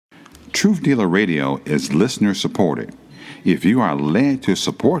Truth Dealer Radio is listener supported. If you are led to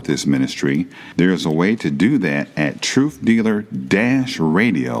support this ministry, there is a way to do that at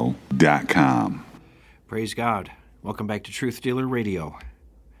truthdealer-radio.com. Praise God. Welcome back to Truth Dealer Radio,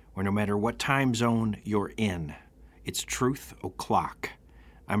 where no matter what time zone you're in, it's Truth O'Clock.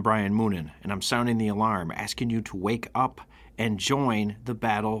 I'm Brian Moonen, and I'm sounding the alarm, asking you to wake up and join the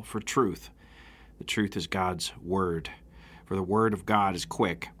battle for truth. The truth is God's Word, for the Word of God is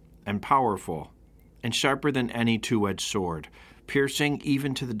quick and powerful and sharper than any two-edged sword, piercing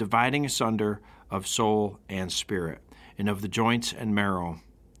even to the dividing asunder of soul and spirit, and of the joints and marrow,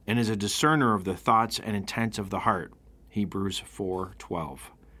 and is a discerner of the thoughts and intents of the heart. Hebrews 4:12.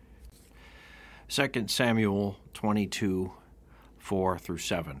 2 Samuel 22,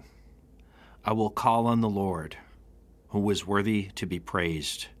 4-7. I will call on the Lord, who is worthy to be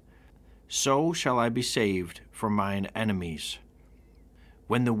praised. So shall I be saved from mine enemies.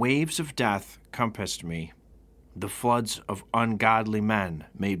 When the waves of death compassed me, the floods of ungodly men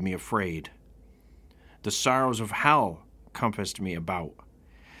made me afraid. The sorrows of hell compassed me about.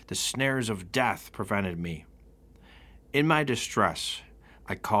 The snares of death prevented me. In my distress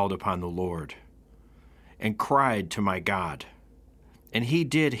I called upon the Lord, and cried to my God. And he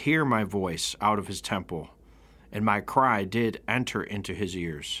did hear my voice out of his temple, and my cry did enter into his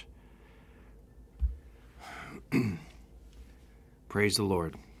ears. Praise the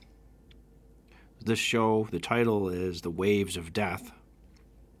Lord. This show, the title is The Waves of Death.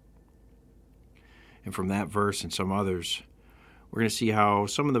 And from that verse and some others, we're going to see how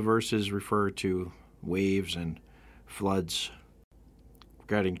some of the verses refer to waves and floods,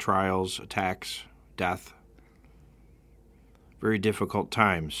 regarding trials, attacks, death, very difficult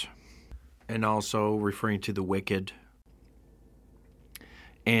times, and also referring to the wicked.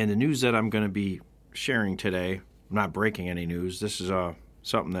 And the news that I'm going to be sharing today, I'm not breaking any news. This is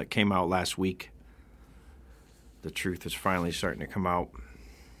something that came out last week. The truth is finally starting to come out.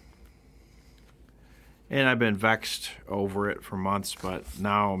 And I've been vexed over it for months, but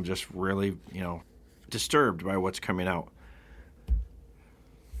now I'm just really, disturbed by what's coming out.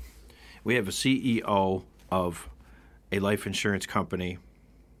 We have a CEO of a life insurance company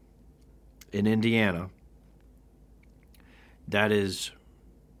in Indiana that is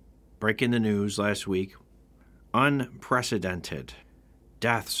breaking the news last week. Unprecedented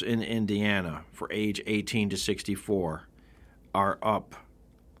deaths in Indiana for age 18 to 64 are up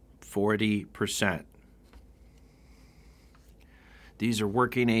 40%. These are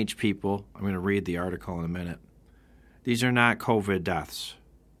working age people. I'm going to read the article in a minute. These are not COVID deaths.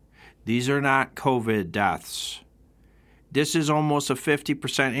 These are not COVID deaths. This is almost a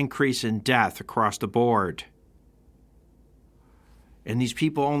 50% increase in death across the board. And these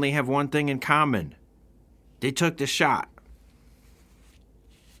people only have one thing in common. They took the shot.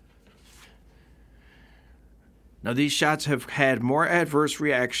 Now, these shots have had more adverse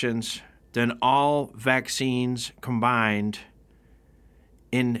reactions than all vaccines combined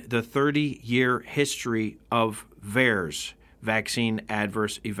in the 30-year history of VAERS, Vaccine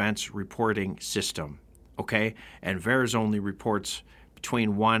Adverse Events Reporting System. Okay? And VAERS only reports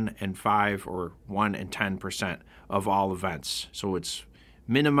between 1 and 5 or 1 and 10% of all events. So it's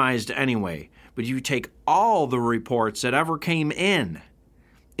minimized anyway. But you take all the reports that ever came in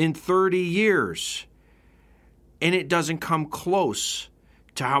 30 years, and it doesn't come close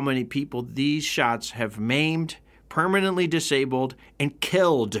to how many people these shots have maimed, permanently disabled, and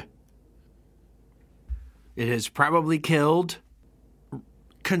killed. It has probably killed,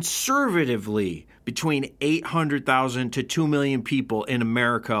 conservatively, between 800,000 to 2 million people in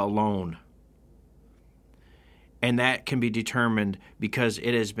America alone. And that can be determined because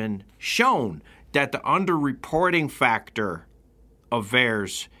it has been shown that the underreporting factor of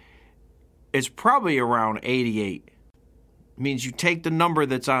VAERS is probably around 88. It means you take the number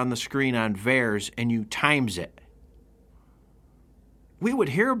that's on the screen on VAERS and you times it. We would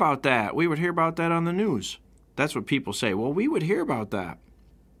hear about that. We would hear about that on the news. That's what people say. Well, we would hear about that.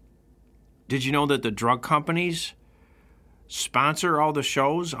 Did you know that the drug companies sponsor all the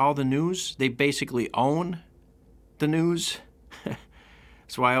shows, all the news? They basically own the news.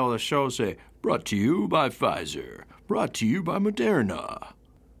 That's why all the shows say, brought to you by Pfizer, brought to you by Moderna.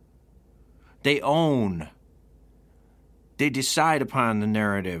 They own. They decide upon the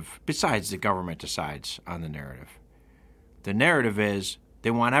narrative. Besides, the government decides on the narrative. The narrative is they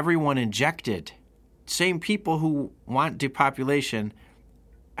want everyone injected. Same people who want depopulation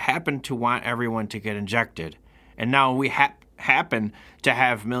happen to want everyone to get injected. And now we happen to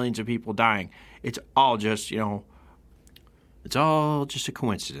have millions of people dying. It's all just, it's all just a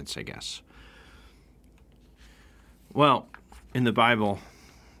coincidence, I guess. Well, in the Bible,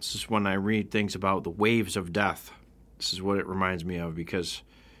 This is when I read things about the waves of death. This is what it reminds me of, because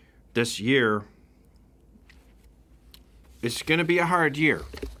this year, it's going to be a hard year.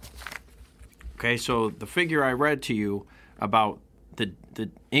 Okay, so the figure I read to you about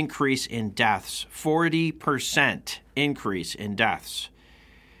the increase in deaths, 40% increase in deaths.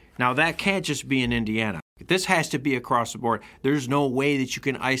 Now, that can't just be in Indiana. This has to be across the board. There's no way that you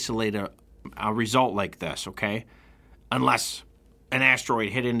can isolate a result like this, okay? Unless an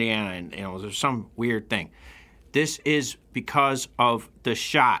asteroid hit Indiana and there's some weird thing. This is because of the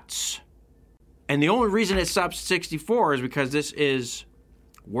shots. And the only reason it stops at 64 is because this is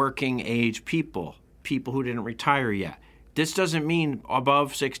working age people who didn't retire yet. This doesn't mean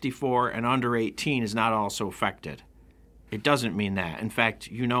above 64 and under 18 is not also affected. It doesn't mean that. In fact,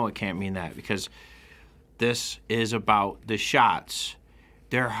 it can't mean that, because this is about the shots.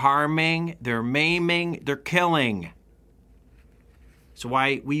 They're harming, they're maiming, they're killing. That's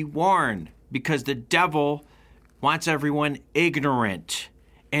why we warn, because the devil wants everyone ignorant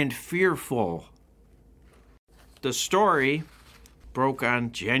and fearful. The story broke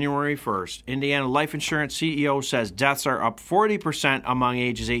on January 1st. Indiana Life Insurance CEO says deaths are up 40% among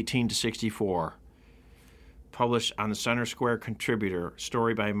ages 18 to 64. Published on the Center Square Contributor,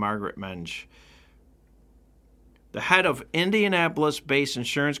 story by Margaret Menge. The head of Indianapolis-based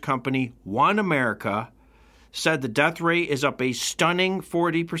insurance company One America said the death rate is up a stunning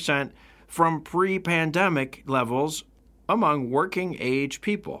 40% from pre-pandemic levels among working age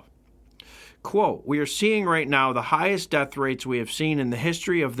people. Quote, "We are seeing right now the highest death rates we have seen in the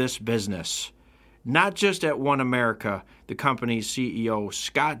history of this business. Not just at One America," the company's CEO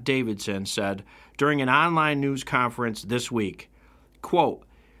Scott Davidson said during an online news conference this week. Quote,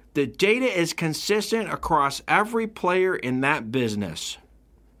 "The data is consistent across every player in that business."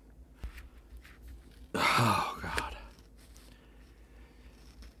 Oh, God.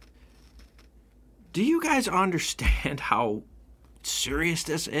 Do you guys understand how serious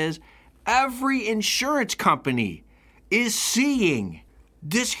this is? Every insurance company is seeing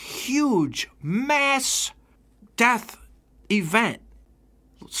this huge mass death event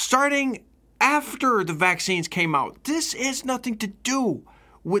starting after the vaccines came out. This has nothing to do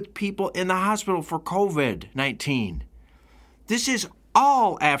with people in the hospital for COVID-19. This is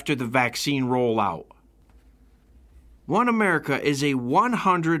all after the vaccine rollout. One America is a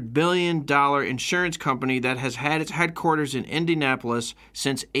 $100 billion insurance company that has had its headquarters in Indianapolis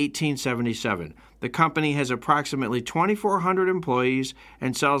since 1877. The company has approximately 2,400 employees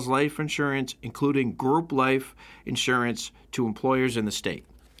and sells life insurance, including group life insurance, to employers in the state.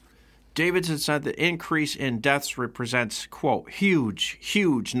 Davidson said the increase in deaths represents, quote,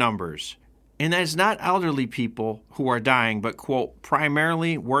 huge numbers. And that is not elderly people who are dying, but, quote,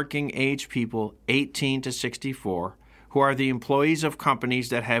 primarily working age people 18 to 64, who are the employees of companies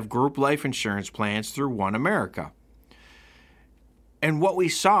that have group life insurance plans through One America. And what we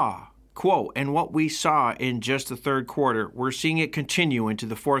saw, quote, and what we saw in just the third quarter, we're seeing it continue into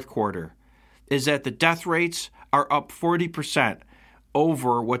the fourth quarter, is that the death rates are up 40%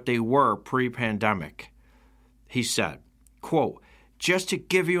 over what they were pre-pandemic. He said, quote, "Just to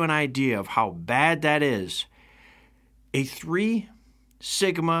give you an idea of how bad that is, a 3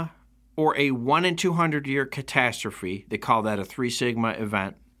 sigma or a 1 in 200 year catastrophe," they call that a 3 sigma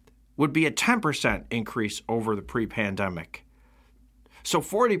event, would be a 10% increase over the pre-pandemic. So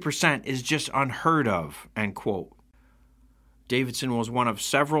 40% is just unheard of, end quote. Davidson was one of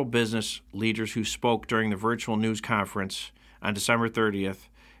several business leaders who spoke during the virtual news conference on December 30th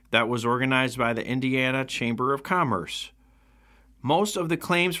that was organized by the Indiana Chamber of Commerce. Most of the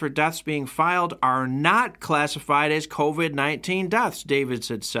claims for deaths being filed are not classified as COVID-19 deaths,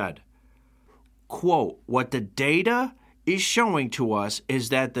 Davidson said. Quote, "What the data is showing to us is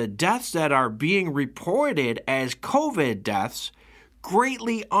that the deaths that are being reported as COVID deaths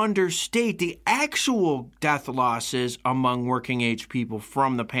greatly understate the actual death losses among working age people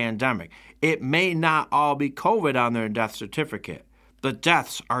from the pandemic. It may not all be COVID on their death certificate. The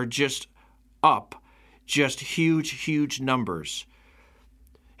deaths are just up, just huge numbers."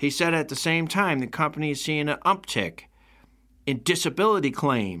 He said at the same time the company is seeing an uptick in disability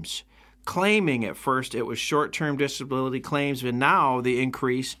claims, claiming at first it was short-term disability claims, but now the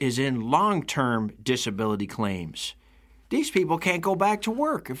increase is in long-term disability claims. These people can't go back to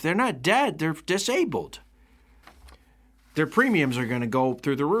work. If they're not dead, they're disabled. Their premiums are going to go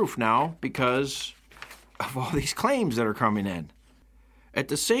through the roof now because of all these claims that are coming in. At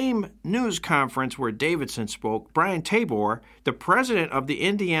the same news conference where Davidson spoke, Brian Tabor, the president of the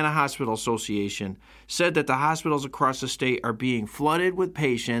Indiana Hospital Association, said that the hospitals across the state are being flooded with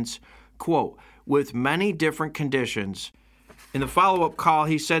patients, quote, "with many different conditions In the follow-up call,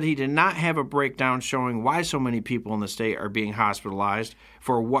 he said he did not have a breakdown showing why so many people in the state are being hospitalized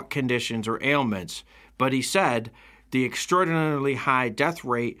for what conditions or ailments, but he said the extraordinarily high death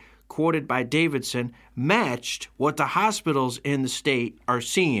rate quoted by Davidson matched what the hospitals in the state are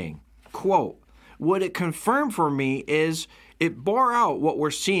seeing. Quote, "What it confirmed for me is it bore out what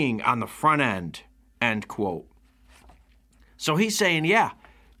we're seeing on the front end," end quote. So he's saying, yeah,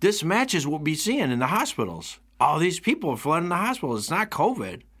 this matches what we're seeing in the hospitals. All these people are flooding the hospitals. It's not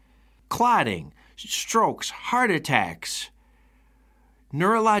COVID. Clotting, strokes, heart attacks,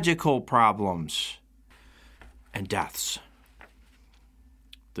 neurological problems, and deaths.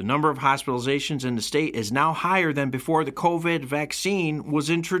 The number of hospitalizations in the state is now higher than before the COVID vaccine was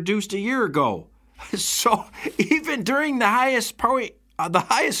introduced a year ago. So even during the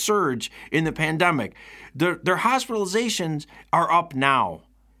highest surge in the pandemic, their hospitalizations are up now.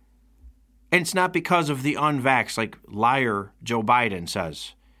 And it's not because of the unvaxxed, like liar Joe Biden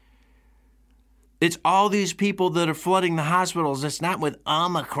says. It's all these people that are flooding the hospitals. It's not with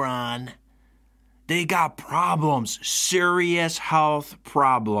Omicron. They got problems, serious health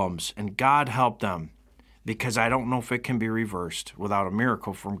problems, and God help them, because I don't know if it can be reversed without a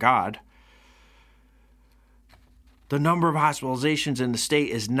miracle from God. The number of hospitalizations in the state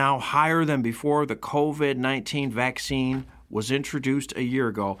is now higher than before the COVID-19 vaccine was introduced a year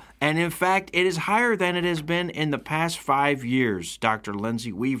ago. And in fact, it is higher than it has been in the past 5 years, Dr.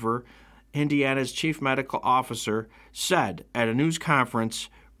 Lindsay Weaver, Indiana's chief medical officer, said at a news conference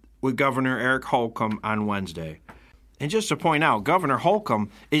with Governor Eric Holcomb on Wednesday. And just to point out, Governor Holcomb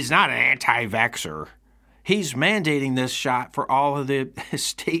is not an anti-vaxxer. He's mandating this shot for all of the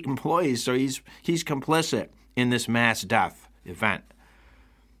state employees, so he's complicit in this mass death event.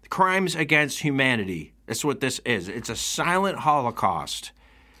 Crimes against humanity. That's what this is. It's a silent Holocaust.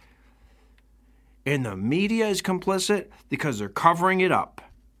 And the media is complicit because they're covering it up.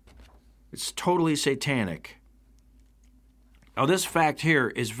 It's totally satanic. Now, this fact here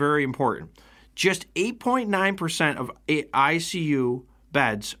is very important. Just 8.9% of ICU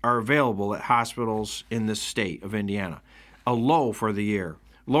beds are available at hospitals in the state of Indiana, a low for the year,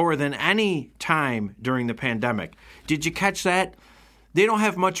 lower than any time during the pandemic. Did you catch that? They don't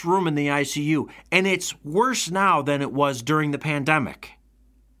have much room in the ICU, and it's worse now than it was during the pandemic.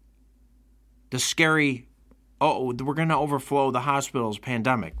 The scary, we're going to overflow the hospitals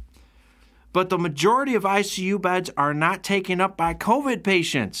pandemic. But the majority of ICU beds are not taken up by COVID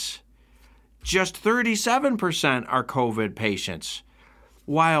patients. Just 37% are COVID patients,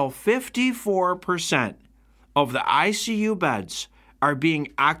 while 54% of the ICU beds are being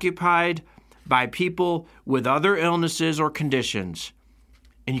occupied by people with other illnesses or conditions.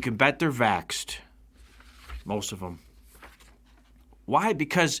 And you can bet they're vaxxed. Most of them. Why?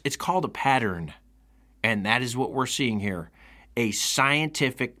 Because it's called a pattern. And that is what we're seeing here. A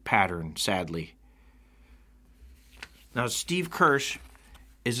scientific pattern, sadly. Now, Steve Kirsch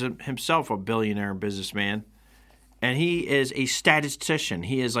is himself a billionaire businessman. And he is a statistician.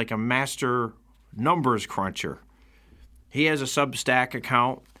 He is like a master numbers cruncher. He has a Substack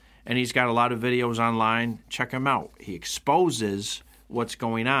account, and he's got a lot of videos online. Check him out. He exposes what's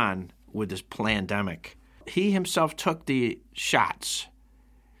going on with this pandemic. He himself took the shots,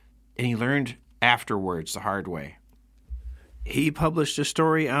 and he learned afterwards the hard way. He published a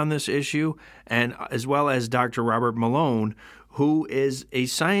story on this issue, and as well as Dr. Robert Malone, who is a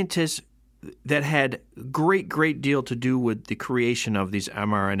scientist that had great deal to do with the creation of these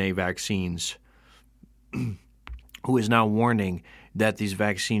mRNA vaccines, who is now warning that these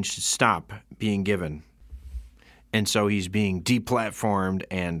vaccines should stop being given. And so he's being deplatformed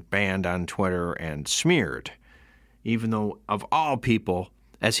and banned on Twitter and smeared. Even though, of all people,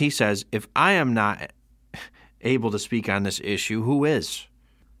 as he says, if I am not able to speak on this issue, who is?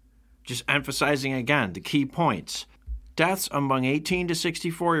 Just emphasizing again the key points. Deaths among 18 to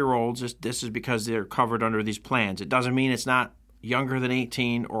 64-year-olds, this is because they're covered under these plans. It doesn't mean it's not younger than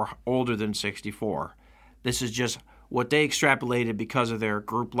 18 or older than 64. This is just what they extrapolated because of their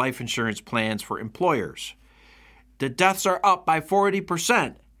group life insurance plans for employers. The deaths are up by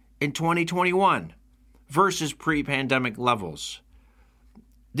 40% in 2021 versus pre-pandemic levels.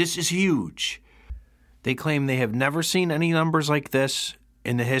 This is huge. They claim they have never seen any numbers like this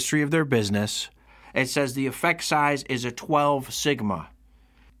in the history of their business. It says the effect size is a 12 sigma.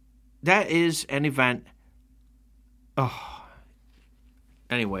 That is an event.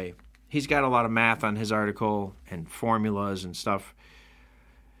 Anyway, he's got a lot of math on his article and formulas and stuff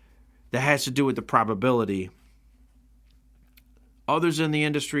that has to do with the probability. Others in the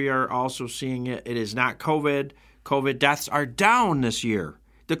industry are also seeing it. It is not COVID. COVID deaths are down this year.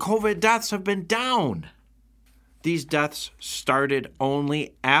 The COVID deaths have been down. these deaths started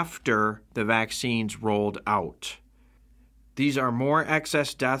only after the vaccines rolled out. These are more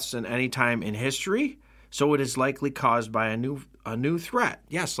excess deaths than any time in history, so it is likely caused by a new threat.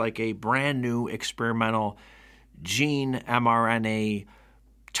 Yes, like a brand new experimental gene mRNA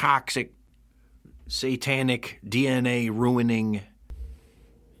toxic satanic DNA ruining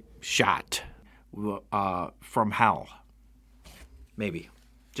shot from hell. Maybe.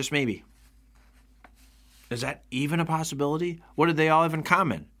 Just maybe. Is that even a possibility? What did they all have in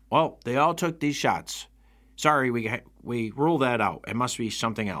common? Well, they all took these shots. Sorry, we rule that out. It must be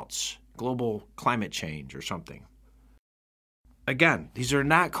something else. Global climate change or something. Again, these are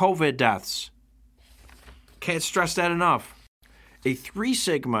not COVID deaths. Can't stress that enough. A 3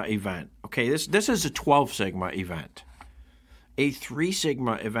 sigma event. Okay, this is a 12 sigma event. A 3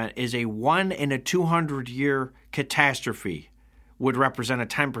 sigma event is a 1 in a 200-year catastrophe. Would represent a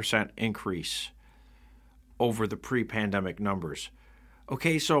 10% increase over the pre-pandemic numbers.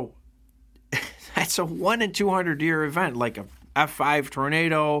 Okay, so that's a 1 in 200-year event, like a F5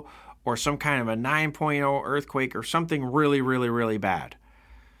 tornado or some kind of a 9.0 earthquake or something really, really, really bad.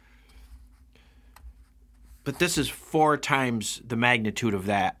 But this is 4 times the magnitude of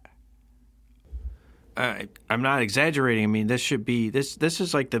that. I'm not exaggerating. I mean, this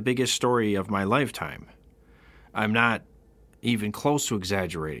is like the biggest story of my lifetime. I'm not even close to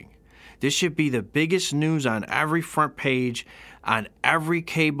exaggerating. This should be the biggest news on every front page, on every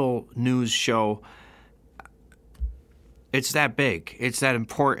cable news show. It's that big. It's that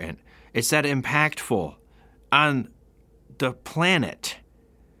important. It's that impactful on the planet.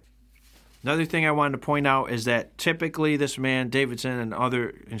 Another thing I wanted to point out is that typically this man, Davidson, and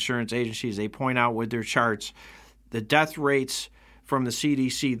other insurance agencies, they point out with their charts, the death rates from the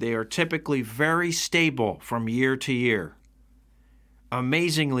CDC, they are typically very stable from year to year.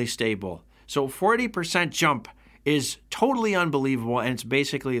 Amazingly stable. So 40% jump is totally unbelievable, and it's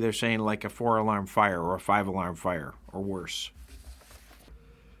basically, they're saying, like a 4-alarm fire or a 5-alarm fire or worse.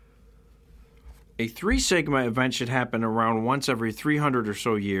 A 3 sigma event should happen around once every 300 or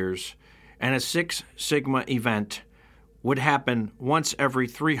so years, and a 6 sigma event would happen once every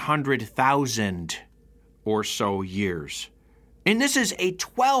 300,000 or so years. And this is a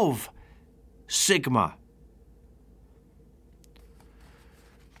 12 sigma.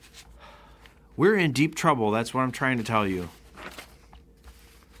 We're in deep trouble. That's what I'm trying to tell you.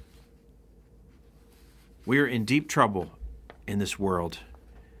 We're in deep trouble in this world.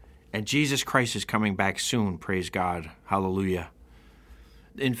 And Jesus Christ is coming back soon, praise God. Hallelujah.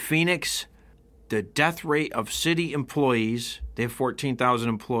 In Phoenix, the death rate of city employees, they have 14,000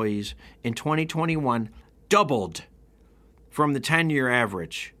 employees, in 2021 doubled from the 10-year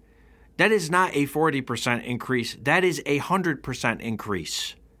average. That is not a 40% increase. That is a 100%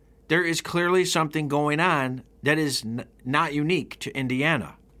 increase. There is clearly something going on that is not unique to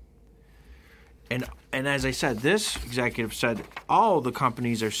Indiana. And as I said, this executive said all the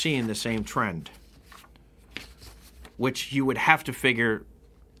companies are seeing the same trend, which you would have to figure,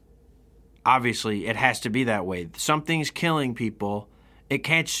 obviously, it has to be that way. Something's killing people. It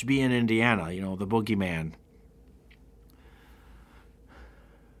can't just be in Indiana, the boogeyman.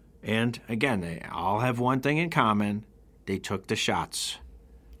 And again, they all have one thing in common. They took the shots.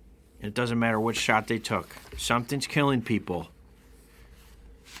 It doesn't matter which shot they took. Something's killing people.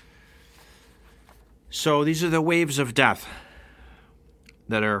 So these are the waves of death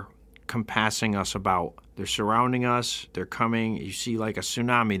that are compassing us about. They're surrounding us. They're coming. You see like a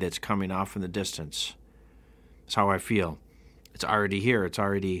tsunami that's coming off in the distance. That's how I feel. It's already here.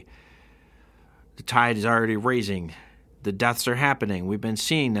 The tide is already raising. The deaths are happening. We've been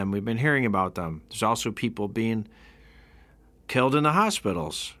seeing them. We've been hearing about them. There's also people being killed in the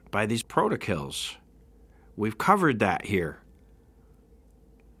hospitals by these protokills. We've covered that here.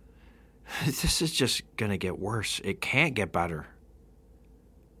 This is just going to get worse. It can't get better.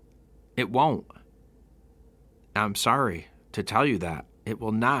 It won't. I'm sorry to tell you that. It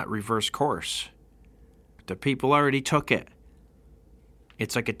will not reverse course. The people already took it.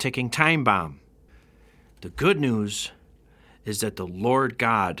 It's like a ticking time bomb. The good news is that the Lord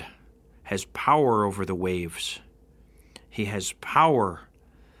God has power over the waves. He has power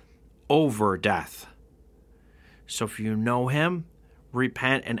over death. So if you know him,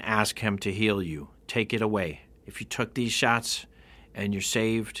 repent and ask him to heal you. Take it away. If you took these shots and you're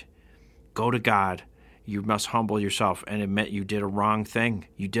saved, go to God. You must humble yourself and admit you did a wrong thing.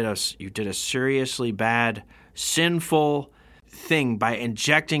 You did a seriously bad, sinful thing by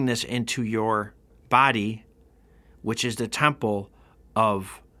injecting this into your body, which is the temple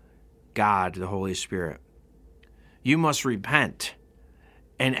of God, the Holy Spirit. You must repent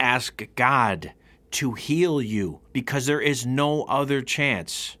and ask God to heal you because there is no other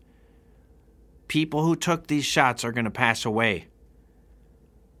chance. People who took these shots are going to pass away.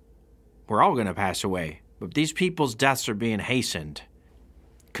 We're all going to pass away. But these people's deaths are being hastened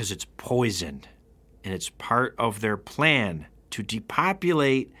because it's poison. And it's part of their plan to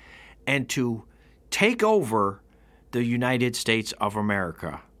depopulate and to take over the United States of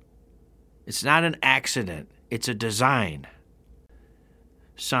America. It's not an accident. It's a design.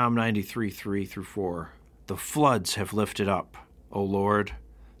 Psalm 93, 3-4. The floods have lifted up, O Lord.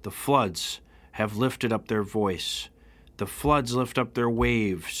 The floods have lifted up their voice. The floods lift up their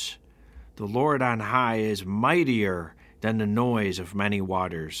waves. The Lord on high is mightier than the noise of many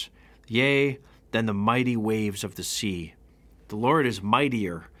waters, yea, than the mighty waves of the sea. The Lord is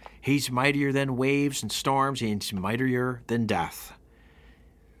mightier. He's mightier than waves and storms. He's mightier than death.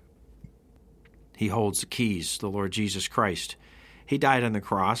 He holds the keys, the Lord Jesus Christ. He died on the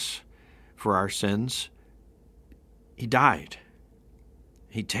cross for our sins. He died.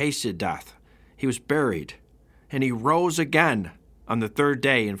 He tasted death. He was buried. And he rose again on the third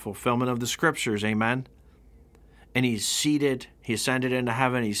day in fulfillment of the Scriptures. Amen. And he's seated. He ascended into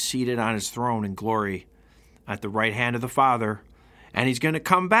heaven. He's seated on his throne in glory at the right hand of the Father. And he's going to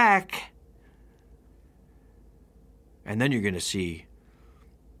come back. And then you're going to see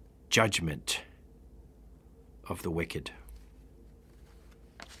judgment of the wicked.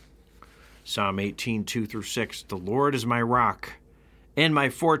 Psalm 18, 2-6. The Lord is my rock and my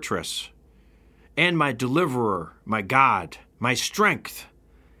fortress and my deliverer, my God, my strength,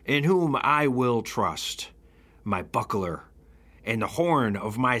 in whom I will trust, my buckler and the horn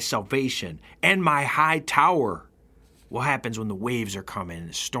of my salvation and my high tower. What happens when the waves are coming and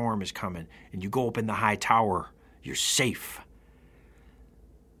the storm is coming and you go up in the high tower? You're safe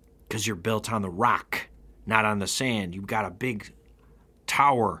because you're built on the rock, not on the sand. You've got a big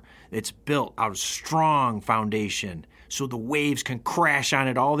tower that's built out of strong foundation so the waves can crash on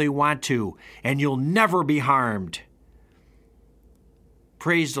it all they want to and you'll never be harmed.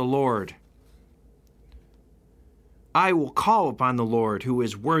 Praise the Lord. I will call upon the Lord who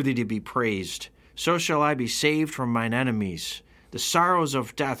is worthy to be praised. So shall I be saved from mine enemies. The sorrows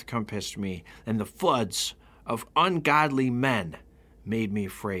of death compassed me, and the floods of ungodly men made me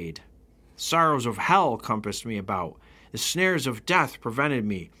afraid. Sorrows of hell compassed me about. The snares of death prevented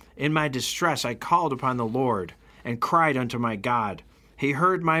me. In my distress I called upon the Lord, and cried unto my God. He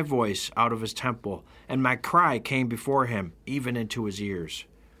heard my voice out of his temple, and my cry came before him, even into his ears.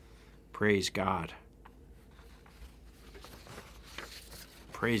 Praise God.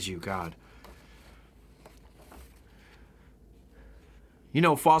 Praise you, God. You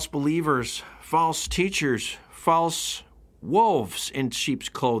know, false believers, false teachers, false wolves in sheep's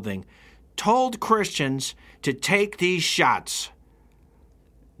clothing told Christians to take these shots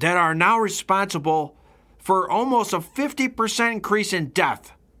that are now responsible for almost a 50% increase in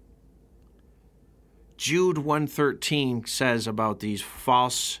death. Jude 1:13 says about these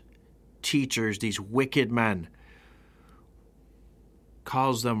false teachers, these wicked men,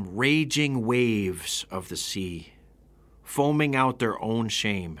 calls them raging waves of the sea, foaming out their own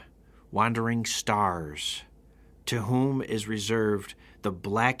shame, wandering stars, to whom is reserved the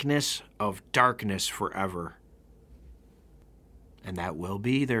blackness of darkness forever. And that will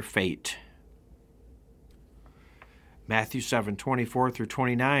be their fate. Matthew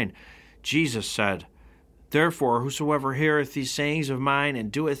 7:24-29, Jesus said, Therefore, whosoever heareth these sayings of mine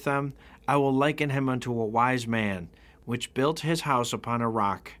and doeth them, I will liken him unto a wise man, which built his house upon a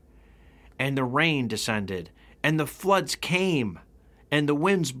rock. And the rain descended, and the floods came, and the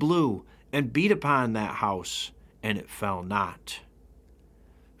winds blew, and beat upon that house, and it fell not.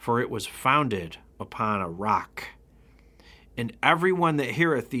 For it was founded upon a rock. And every one that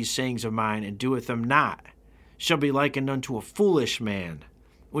heareth these sayings of mine, and doeth them not, shall be likened unto a foolish man,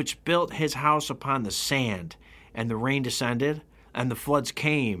 which built his house upon the sand, and the rain descended, and the floods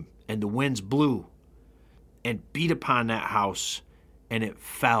came, and the winds blew, and beat upon that house, and it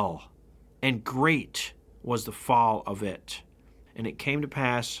fell, and great was the fall of it. And it came to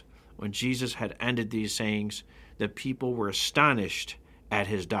pass, when Jesus had ended these sayings, that people were astonished at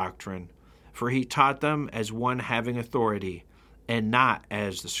his doctrine, for he taught them as one having authority, and not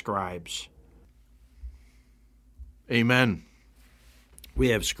as the scribes. Amen. We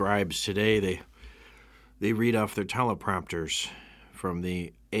have scribes today. They read off their teleprompters from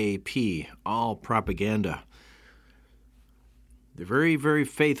the AP, all propaganda. They're very, very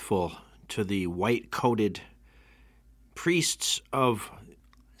faithful to the white-coated priests of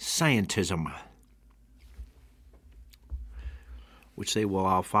scientism, which they will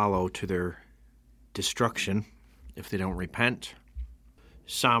all follow to their destruction if they don't repent.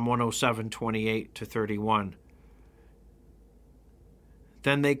 Psalm 107:28-31.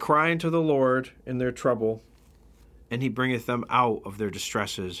 Then they cry unto the Lord in their trouble, and he bringeth them out of their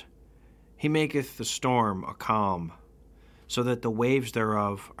distresses. He maketh the storm a calm, so that the waves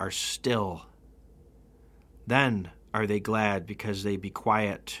thereof are still. Then are they glad, because they be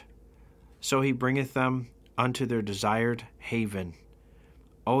quiet. So he bringeth them unto their desired haven.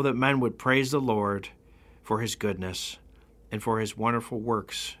 Oh, that men would praise the Lord for his goodness and for his wonderful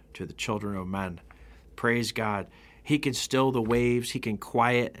works to the children of men. Praise God. He can still the waves. He can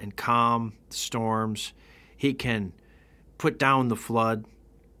quiet and calm the storms. He can put down the flood.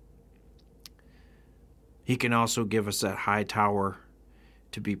 He can also give us that high tower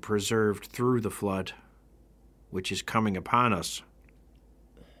to be preserved through the flood, which is coming upon us.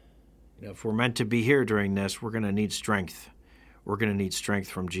 If we're meant to be here during this, we're going to need strength. We're going to need strength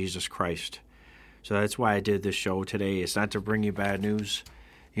from Jesus Christ. So that's why I did this show today. It's not to bring you bad news.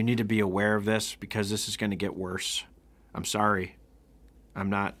 You need to be aware of this, because this is going to get worse. I'm sorry.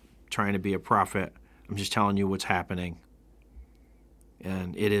 I'm not trying to be a prophet. I'm just telling you what's happening.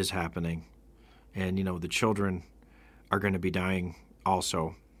 And it is happening. And, the children are going to be dying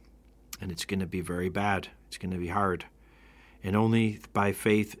also. And it's going to be very bad. It's going to be hard. And only by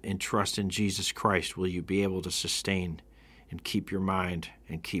faith and trust in Jesus Christ will you be able to sustain and keep your mind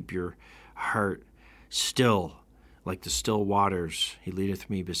and keep your heart still, like the still waters. He leadeth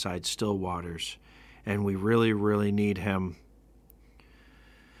me beside still waters. And we really, really need him.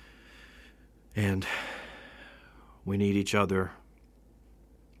 And we need each other.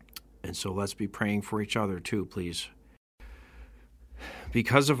 And so let's be praying for each other too, please.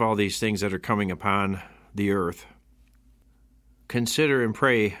 Because of all these things that are coming upon the earth, consider and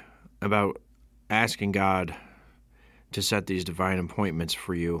pray about asking God to set these divine appointments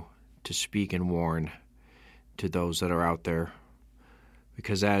for you to speak and warn to those that are out there.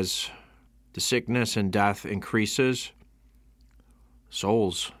 Because as the sickness and death increases,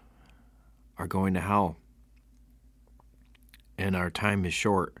 souls are going to hell. And our time is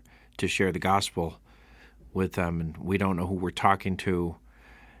short to share the gospel with them. And we don't know who we're talking to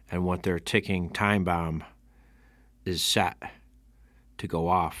and what their ticking time bomb is set to go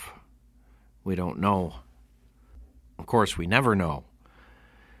off. We don't know. Of course, we never know.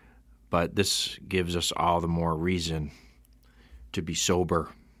 But this gives us all the more reason to be sober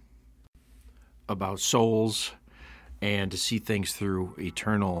about souls and to see things through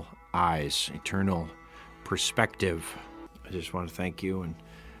eternal eyes, eternal perspective. I just want to thank you, and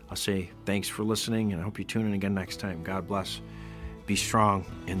I'll say thanks for listening, and I hope you tune in again next time. God bless. Be strong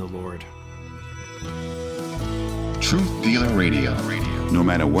in the Lord. Truth Dealer Radio. No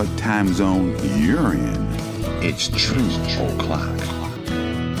matter what time zone you're in, it's Truth O'Clock.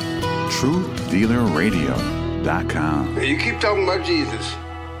 TruthDealerRadio.com. You keep talking about Jesus.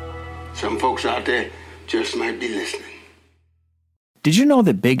 Some folks out there just might be listening. Did you know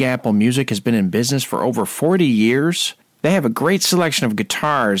that Big Apple Music has been in business for over 40 years? They have a great selection of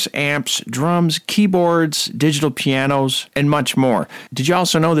guitars, amps, drums, keyboards, digital pianos, and much more. Did you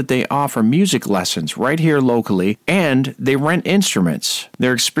also know that they offer music lessons right here locally, and they rent instruments?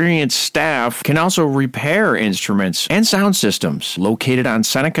 Their experienced staff can also repair instruments and sound systems. Located on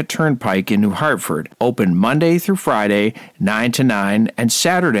Seneca Turnpike in New Hartford. Open Monday through Friday, 9 to 9, and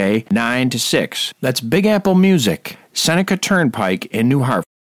Saturday, 9 to 6. That's Big Apple Music, Seneca Turnpike in New Hartford.